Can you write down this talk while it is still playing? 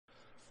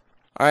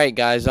Alright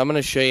guys, I'm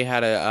going to show you how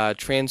to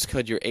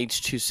transcode your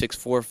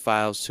H264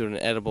 files to an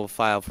editable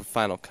file for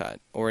Final Cut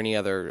or any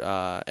other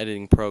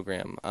editing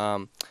program.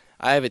 I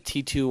have a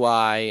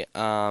T2i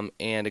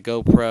and a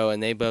GoPro,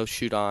 and they both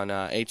shoot on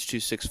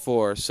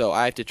H264, so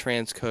I have to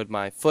transcode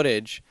my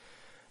footage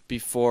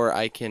before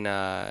I can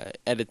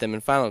edit them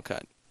in Final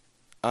Cut.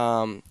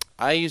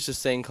 I use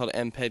this thing called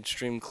MPEG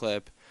Stream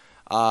Clip.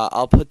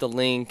 I'll put the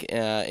link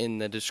in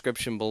the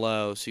description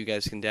below so you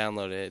guys can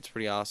download it. It's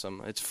pretty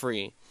awesome. It's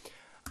free.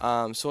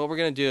 So what we're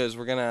gonna do is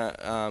we're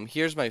gonna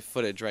here's my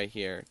footage right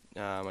here,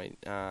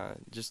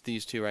 just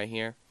these two right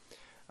here.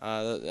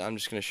 I'm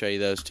just gonna show you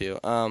those two.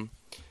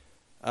 Open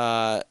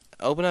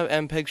up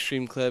MPEG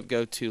Stream Clip,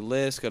 go to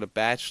List, go to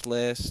Batch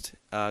List,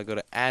 go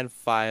to Add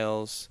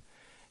Files,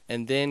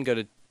 and then go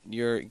to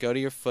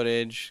your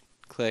footage,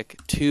 click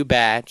to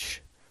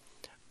Batch.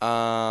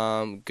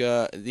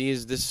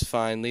 This is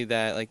fine. Leave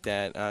that like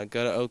that.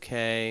 Go to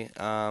OK.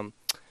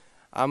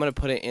 I'm going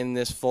to put it in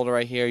this folder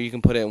right here. You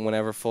can put it in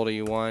whatever folder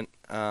you want.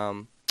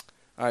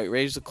 Alright,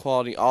 raise the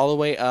quality all the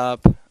way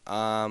up.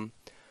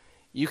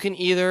 You can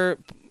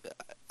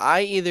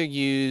I either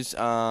use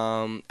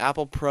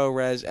Apple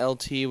ProRes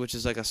LT, which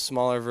is like a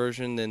smaller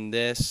version than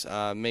this.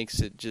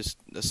 Makes it just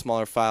a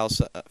smaller file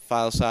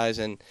size,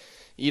 and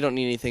you don't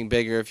need anything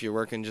bigger if you're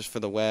working just for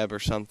the web or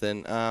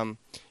something.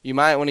 You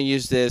might want to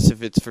use this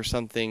if it's for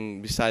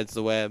something besides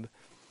the web.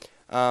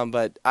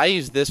 But I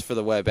use this for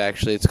the web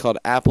actually. It's called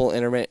Apple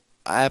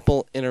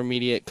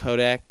Intermediate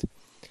Codec,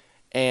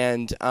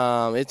 and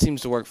it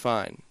seems to work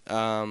fine.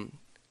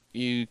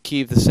 You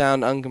keep the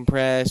sound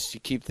uncompressed, you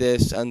keep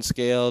this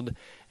unscaled,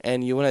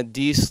 and you want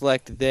to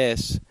deselect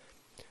this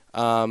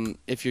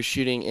if you're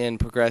shooting in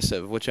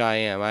progressive, which I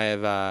am. I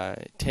have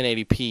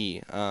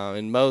 1080p,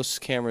 and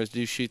most cameras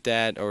do shoot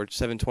that, or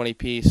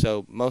 720p,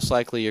 so most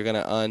likely you're going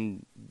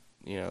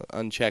to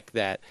uncheck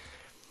that.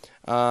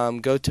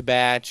 Go to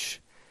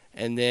batch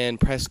and then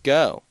press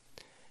go,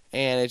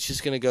 and it's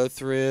just going to go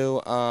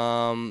through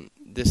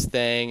this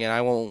thing, and I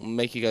won't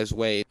make you guys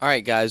wait.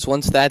 Alright guys,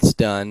 once that's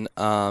done,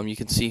 you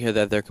can see here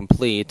that they're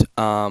complete.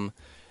 You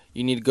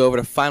need to go over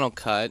to Final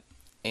Cut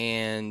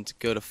and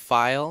go to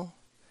File,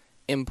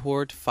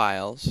 Import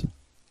Files.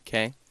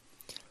 Okay,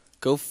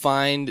 go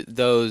find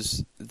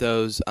those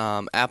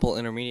Apple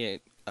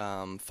Intermediate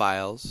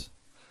files,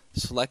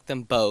 select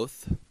them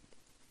both,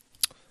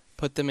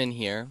 put them in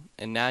here,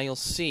 and now you'll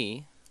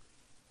see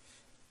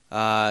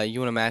you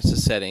want to match the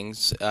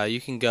settings. You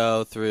can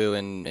go through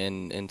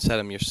and set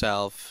them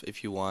yourself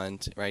if you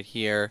want right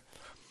here,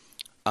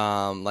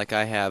 like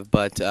I have,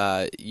 but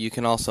you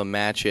can also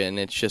match it and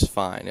it's just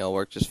fine. It'll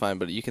work just fine.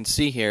 But you can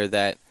see here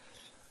that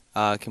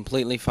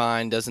completely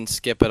fine, doesn't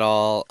skip at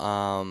all.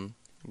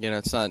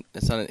 It's not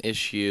an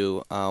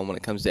issue when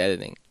it comes to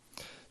editing.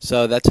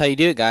 So that's how you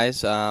do it,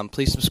 guys.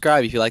 Please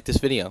subscribe if you like this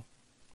video.